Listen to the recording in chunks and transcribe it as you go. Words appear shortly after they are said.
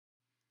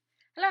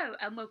Hello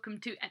and welcome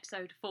to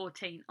episode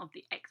 14 of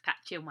the Expat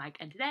Chillmag,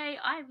 and today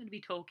I'm going to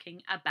be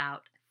talking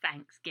about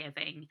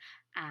Thanksgiving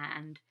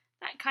and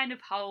that kind of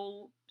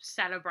whole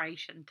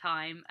celebration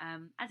time.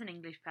 As an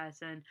English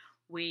person,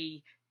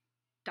 we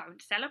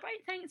don't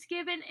celebrate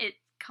Thanksgiving. It's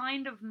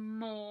kind of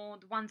more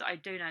the ones that I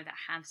do know that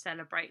have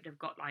celebrated have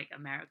got like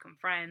American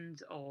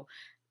friends, or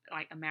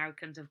like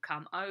Americans have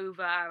come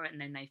over and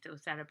then they still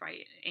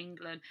celebrate in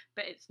England,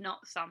 but it's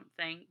not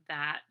something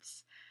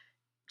that's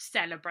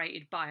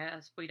celebrated by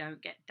us. We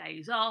don't get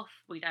days off.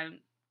 We don't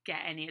get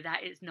any of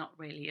that. It's not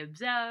really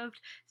observed.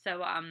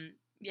 So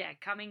yeah,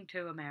 coming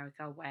to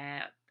America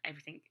where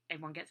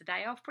everyone gets a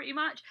day off pretty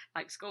much,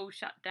 like schools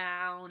shut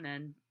down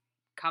and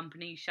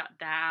companies shut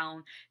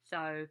down.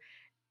 So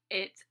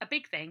it's a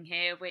big thing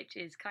here, which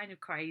is kind of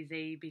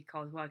crazy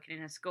because working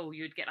in a school,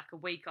 you'd get like a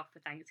week off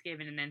for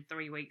Thanksgiving, and then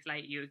 3 weeks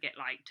later, you would get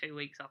like 2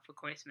 weeks off for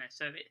Christmas.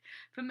 So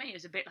for me,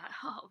 it's a bit like,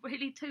 oh,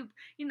 really?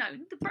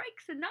 The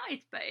breaks are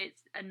nice, but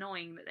it's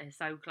annoying that they're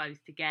so close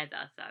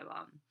together. So,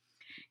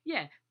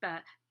 yeah,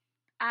 but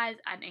as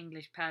an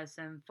English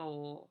person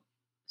for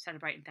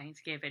celebrating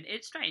Thanksgiving,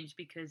 it's strange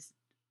because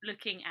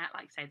looking at,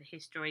 like, say, the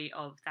history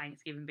of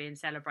Thanksgiving being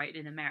celebrated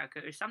in America,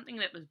 it was something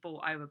that was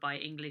brought over by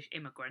English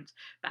immigrants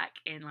back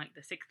in like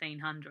the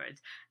 1600s,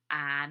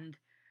 and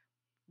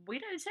we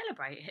don't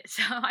celebrate it.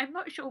 So I'm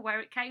not sure where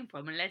it came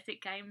from, unless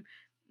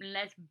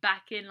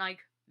back in like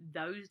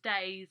those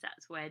days,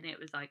 that's when it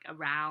was like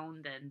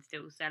around and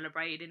still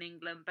celebrated in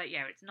England. But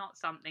yeah, it's not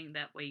something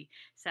that we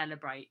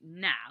celebrate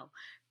now.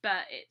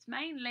 But it's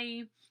meant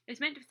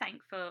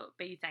to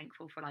be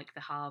thankful for like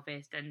the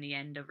harvest and the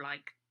end of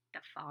like the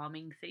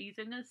farming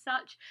season as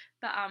such.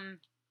 But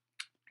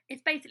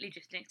it's basically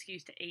just an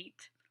excuse to eat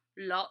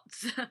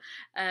lots.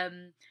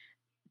 um,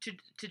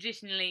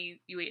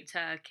 Traditionally, you eat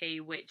turkey,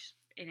 which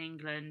in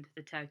England,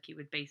 the turkey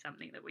would be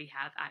something that we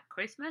have at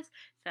Christmas.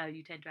 So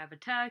you tend to have a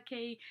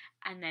turkey,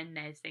 and then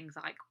there's things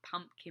like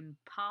pumpkin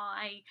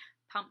pie.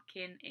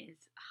 Pumpkin is,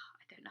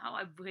 I don't know,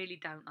 I really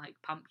don't like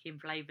pumpkin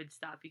flavoured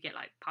stuff. You get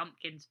like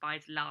pumpkin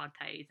spice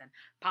lattes and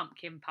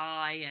pumpkin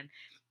pie, and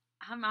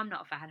I'm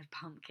not a fan of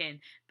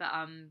pumpkin, but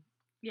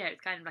yeah,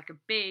 it's kind of like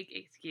a big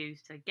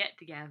excuse to get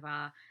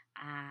together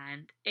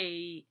and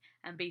eat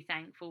and be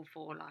thankful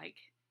for like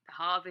the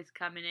harvest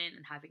coming in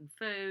and having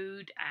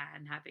food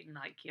and having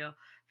like your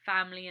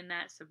family and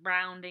that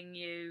surrounding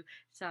you.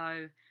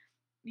 So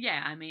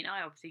yeah, I mean,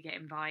 I obviously get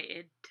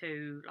invited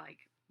to like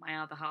my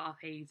other half,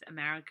 he's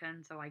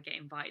American, so I get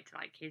invited to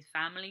like his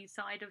family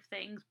side of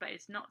things, but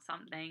it's not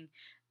something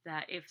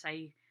that if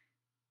say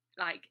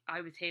like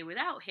I was here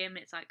without him,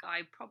 it's like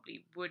I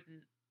probably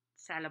wouldn't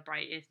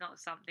celebrate. It's not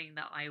something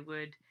that I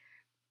would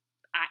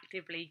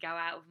actively go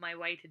out of my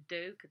way to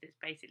do because it's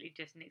basically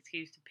just an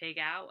excuse to pig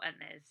out, and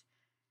there's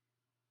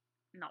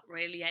not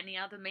really any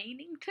other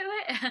meaning to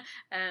it.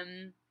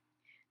 um,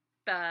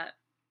 but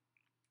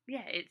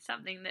yeah, it's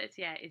something that's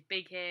is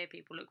big here.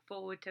 People look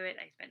forward to it.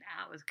 They spend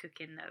hours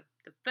cooking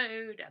the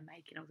food and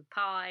making all the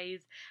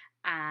pies,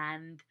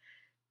 and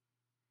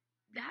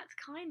that's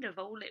kind of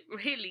all it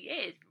really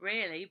is,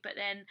 really. But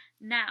then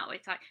now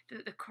it's like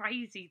the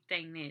crazy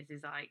thing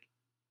is like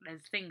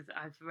there's things that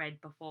I've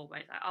read before where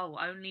it's like, oh,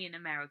 only in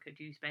America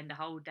do you spend a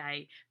whole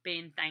day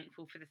being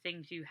thankful for the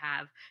things you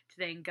have to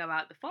then go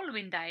out the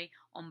following day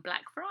on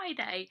Black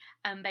Friday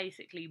and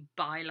basically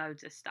buy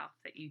loads of stuff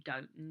that you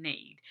don't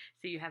need.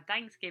 So you have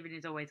Thanksgiving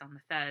is always on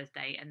the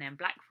Thursday, and then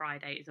Black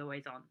Friday is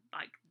always on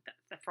like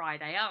the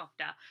Friday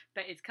after.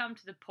 But it's come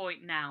to the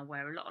point now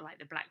where a lot of like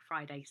the Black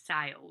Friday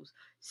sales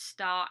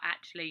start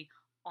actually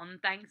on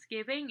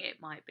Thanksgiving.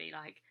 It might be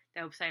like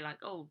they'll say like,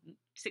 oh,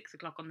 6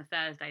 o'clock on the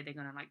Thursday they're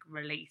gonna like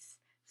release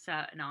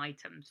certain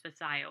items for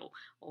sale,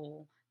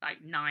 or like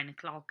 9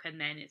 o'clock,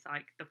 and then it's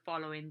like the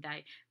following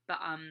day. But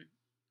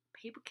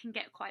people can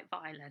get quite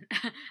violent.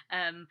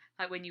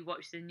 Like when you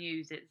watch the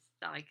news, it's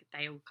like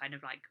they all kind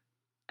of like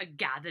are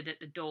gathered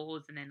at the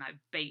doors and then like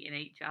beating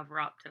each other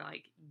up to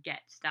like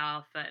get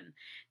stuff. And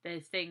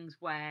there's things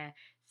where,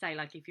 say,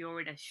 like if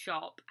you're in a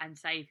shop and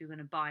say if you're going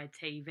to buy a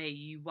TV,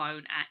 you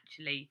won't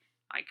actually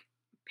like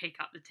pick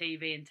up the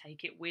TV and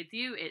take it with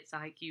you. It's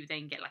like you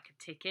then get like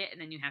a ticket and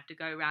then you have to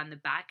go around the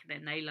back and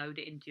then they load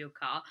it into your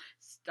car,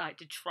 like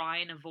to try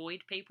and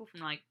avoid people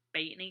from like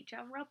beating each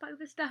other up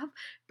over stuff.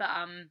 But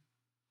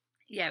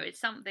yeah, it's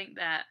something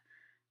that,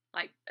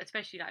 like,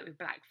 especially like with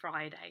Black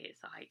Friday,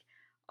 it's like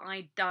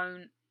I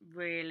don't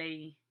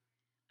really,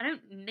 I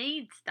don't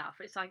need stuff.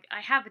 It's like I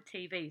have a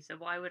TV, so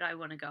why would I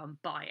want to go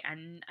and buy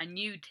a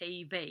new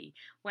TV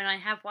when I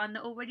have one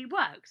that already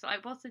works?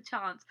 Like, what's the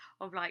chance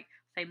of like,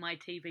 say, my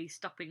TV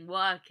stopping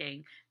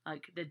working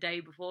like the day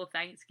before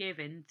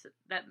Thanksgiving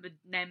that would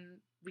then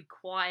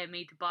require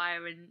me to buy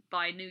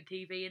a new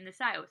TV in the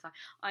sale? It's like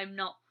I'm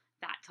not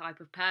that type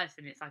of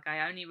person. It's like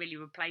I only really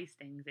replace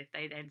things if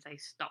they then say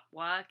stop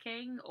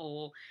working,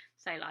 or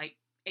say like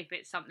if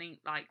it's something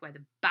like where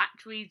the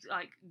battery's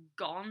like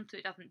gone so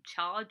it doesn't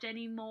charge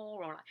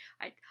anymore, or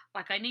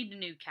I need a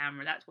new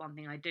camera. That's one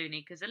thing I do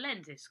need, because the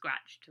lens is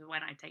scratched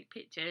when I take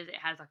pictures. It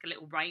has like a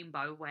little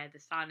rainbow where the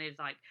sun is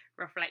like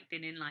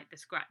reflecting in like the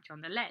scratch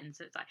on the lens.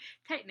 So it's like,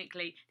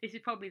 technically this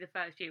is probably the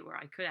first year where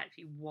I could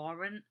actually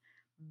warrant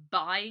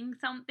buying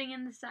something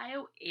in the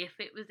sale if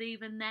it was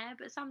even there.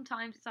 But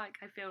sometimes it's like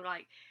I feel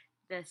like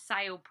the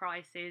sale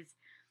prices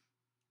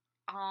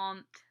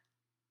aren't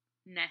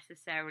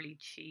necessarily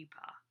cheaper.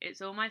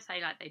 It's almost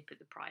like they put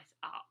the price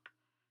up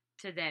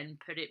to then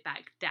put it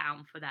back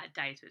down for that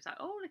day. So it's like,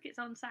 oh look, it's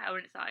on sale,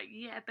 and it's like,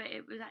 yeah, but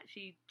it was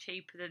actually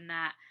cheaper than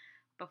that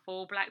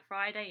before Black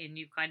Friday, and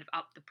you've kind of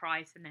upped the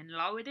price and then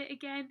lowered it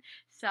again.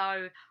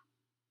 So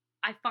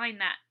I find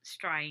that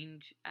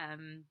strange.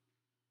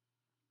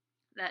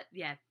 That,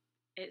 yeah,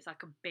 it's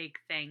like a big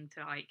thing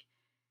to like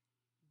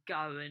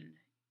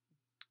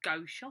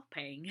go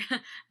shopping.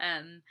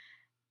 um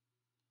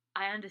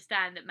I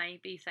understand that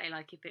maybe, say,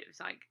 like if it was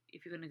like,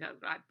 if you're gonna go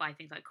like buy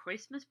things like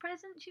Christmas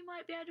presents, you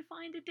might be able to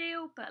find a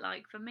deal. But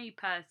like for me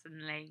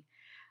personally,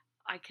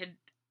 I can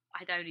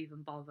I don't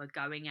even bother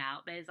going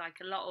out. There's like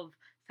a lot of,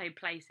 say,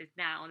 places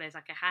now. There's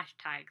like a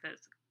hashtag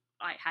that's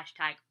like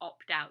hashtag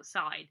opt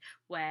outside,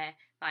 where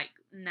like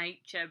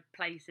nature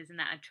places and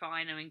that are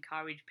trying to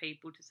encourage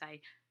people to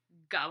say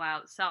go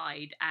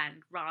outside,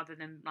 and rather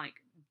than like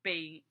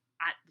being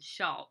at the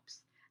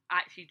shops,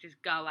 actually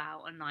just go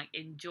out and like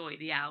enjoy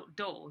the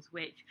outdoors,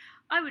 which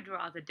I would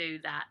rather do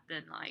that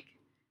than like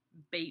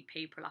beat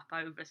people up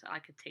over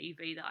like a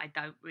TV that I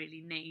don't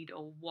really need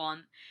or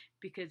want.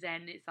 Because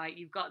then it's like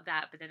you've got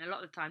that, but then a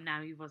lot of the time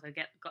now you've also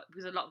got,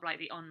 because a lot of like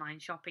the online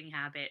shopping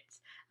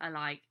habits are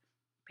like,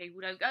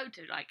 people don't go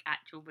to like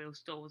actual real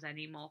stores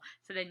anymore.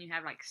 So then you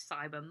have like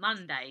Cyber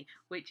Monday,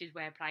 which is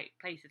where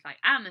places like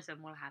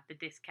Amazon will have the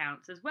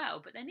discounts as well.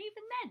 But then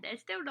even then, they're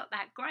still not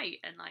that great,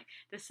 and like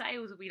the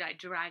sales will be like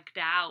dragged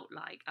out.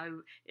 Like,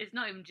 oh, it's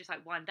not even just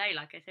like one day.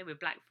 Like I said, with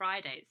Black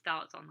Friday, it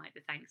starts on like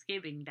the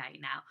Thanksgiving day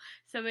now.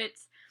 So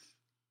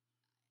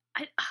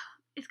I,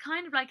 it's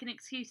kind of like an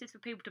excuse for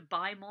people to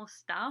buy more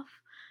stuff.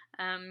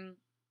 Um,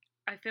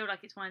 I feel like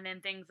it's one of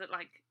them things that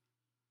like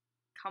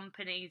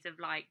companies have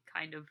like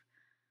kind of,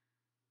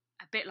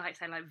 a bit like,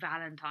 say, like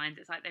Valentine's.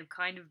 It's like they've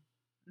kind of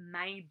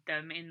made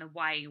them in the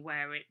way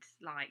where it's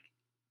like,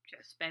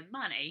 just spend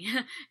money.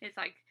 It's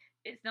like,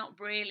 it's not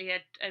really a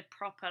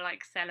proper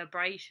like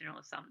celebration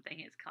or something.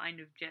 It's kind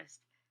of just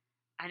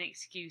an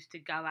excuse to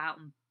go out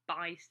and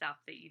buy stuff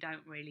that you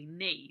don't really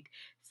need.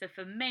 So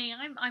for me,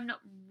 I'm not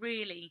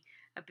really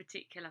a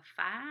particular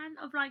fan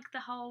of like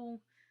the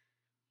whole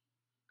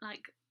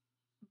like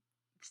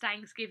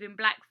Thanksgiving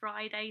Black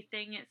Friday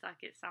thing. It's like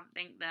it's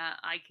something that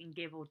I can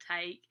give or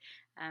take.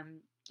 I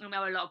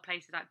know a lot of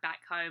places like back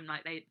home,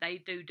 like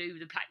they do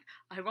the black.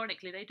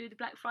 Ironically, they do the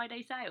Black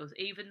Friday sales,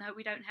 even though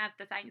we don't have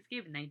the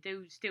Thanksgiving. They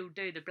do still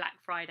do the Black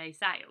Friday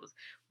sales,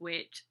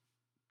 which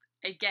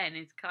again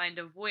is kind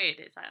of weird.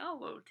 It's like, oh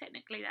well,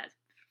 technically that's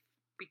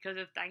because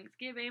of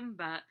Thanksgiving,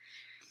 but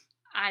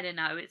I don't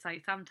know. It's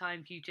like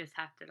sometimes you just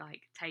have to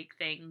like take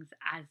things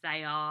as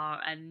they are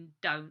and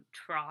don't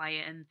try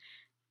and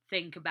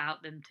think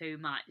about them too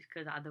much,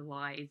 because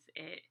otherwise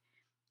it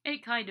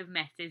kind of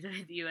messes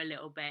with you a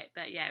little bit.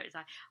 But yeah, it's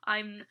like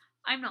I'm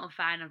not a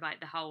fan of like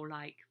the whole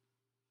like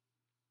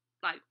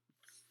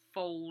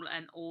fall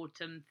and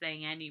autumn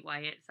thing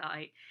anyway. It's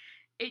like,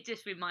 it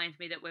just reminds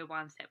me that we're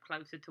one step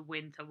closer to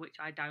winter, which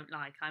I don't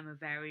like. I'm a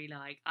very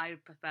like, I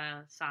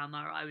prefer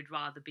summer. I would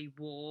rather be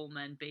warm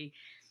and be,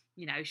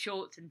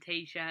 shorts and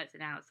t-shirts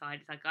and outside.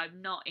 It's like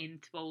I'm not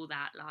into all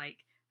that like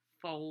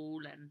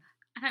fall, and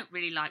I don't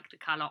really like the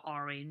colour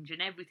orange,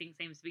 and everything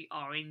seems to be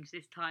orange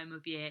this time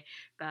of year.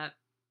 But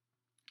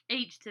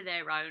each to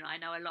their own. I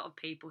know a lot of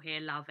people here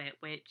love it,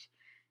 which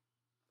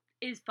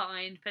is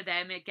fine for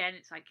them. Again,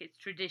 it's like it's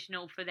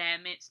traditional for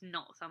them. It's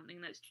not something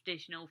that's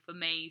traditional for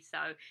me. So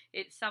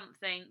it's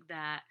something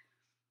that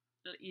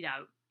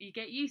you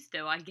get used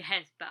to, I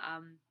guess. But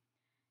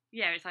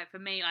yeah, it's like for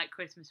me, like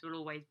Christmas will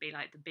always be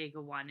like the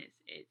bigger one.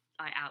 It's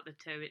like out the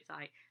two. It's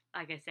like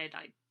I said,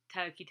 like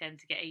turkey tends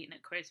to get eaten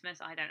at Christmas.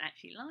 I don't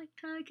actually like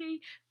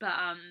turkey, but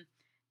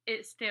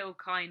it's still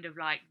kind of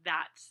like,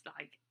 that's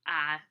like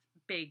a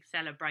big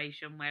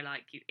celebration where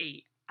like you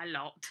eat a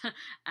lot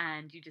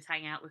and you just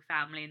hang out with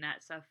family and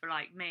that. So for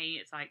like me,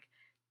 it's like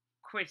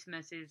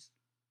Christmas is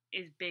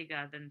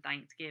bigger than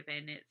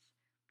Thanksgiving.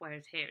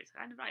 Whereas here it's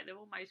kind of like they're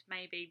almost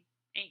maybe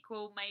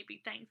equal.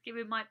 Maybe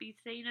Thanksgiving might be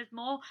seen as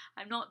more.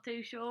 I'm not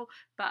too sure,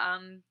 but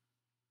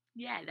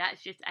yeah,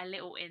 that's just a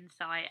little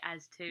insight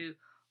as to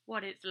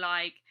what it's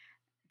like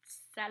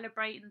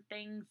celebrating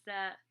things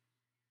that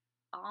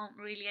aren't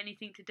really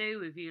anything to do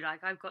with you.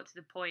 Like I've got to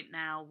the point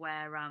now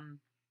where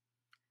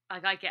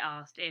like I get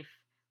asked if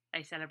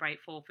they celebrate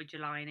 4th of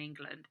July in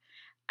England,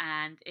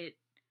 and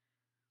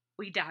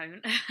we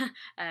don't.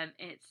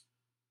 It's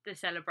the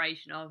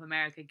celebration of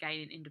America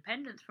gaining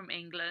independence from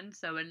England.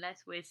 So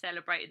unless we're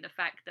celebrating the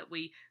fact that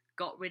we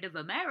got rid of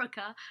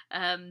America,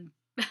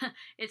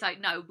 it's like,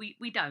 no,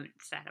 we don't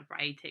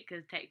celebrate it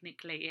because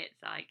technically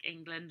it's like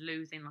England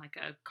losing like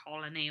a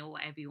colony or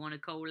whatever you want to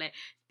call it.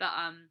 But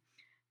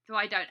so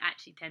I don't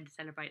actually tend to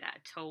celebrate that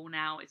at all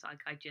now. It's like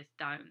I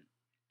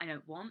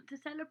don't want to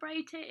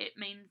celebrate it. It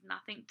means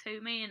nothing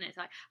to me, and it's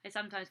like I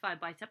sometimes find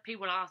by some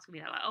people ask me,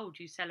 they're like, "Oh,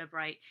 do you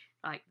celebrate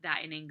like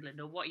that in England,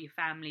 or what are your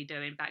family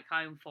doing back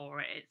home for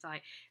it?" It's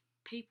like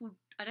people.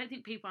 I don't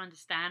think people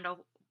understand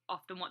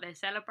often what they're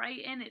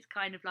celebrating. It's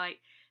kind of like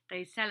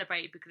they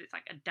celebrate it because it's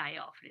like a day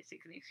off and it's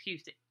an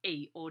excuse to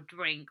eat or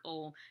drink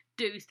or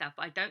do stuff.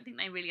 But I don't think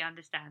they really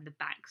understand the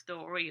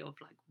backstory of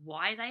like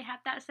why they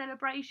have that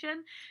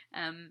celebration.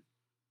 Um,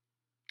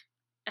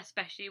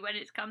 Especially when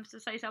it comes to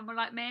say someone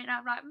like me, and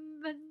I'm like,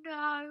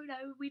 no,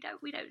 we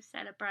don't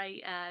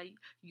celebrate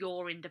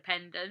your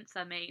independence.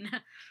 I mean,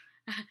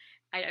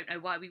 I don't know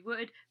why we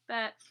would,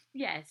 but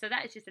yeah. So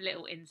that is just a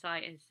little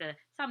insight into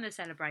some of the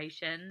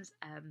celebrations.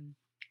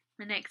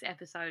 The next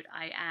episode,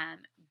 I am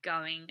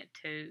going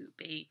to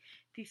be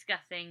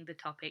discussing the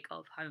topic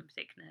of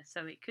homesickness.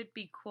 So it could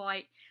be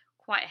quite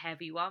a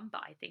heavy one,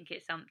 but I think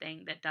it's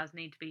something that does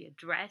need to be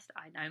addressed.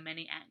 I know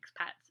many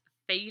expats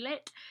feel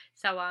it.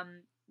 So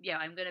yeah,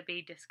 I'm going to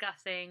be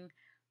discussing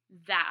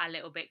that a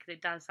little bit because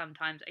it does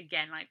sometimes,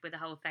 again, like with the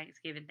whole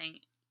Thanksgiving thing,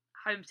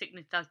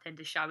 homesickness does tend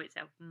to show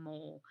itself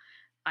more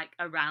like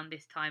around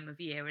this time of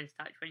year as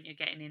such, when you're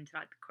getting into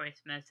like the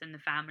Christmas and the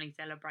family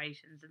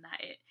celebrations, and that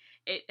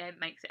it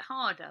makes it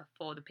harder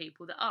for the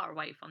people that are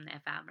away from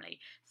their family.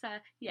 So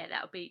yeah,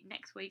 that'll be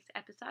next week's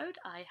episode.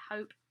 I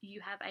hope you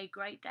have a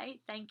great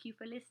day. Thank you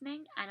for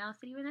listening, and I'll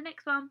see you in the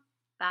next one.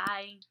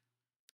 Bye.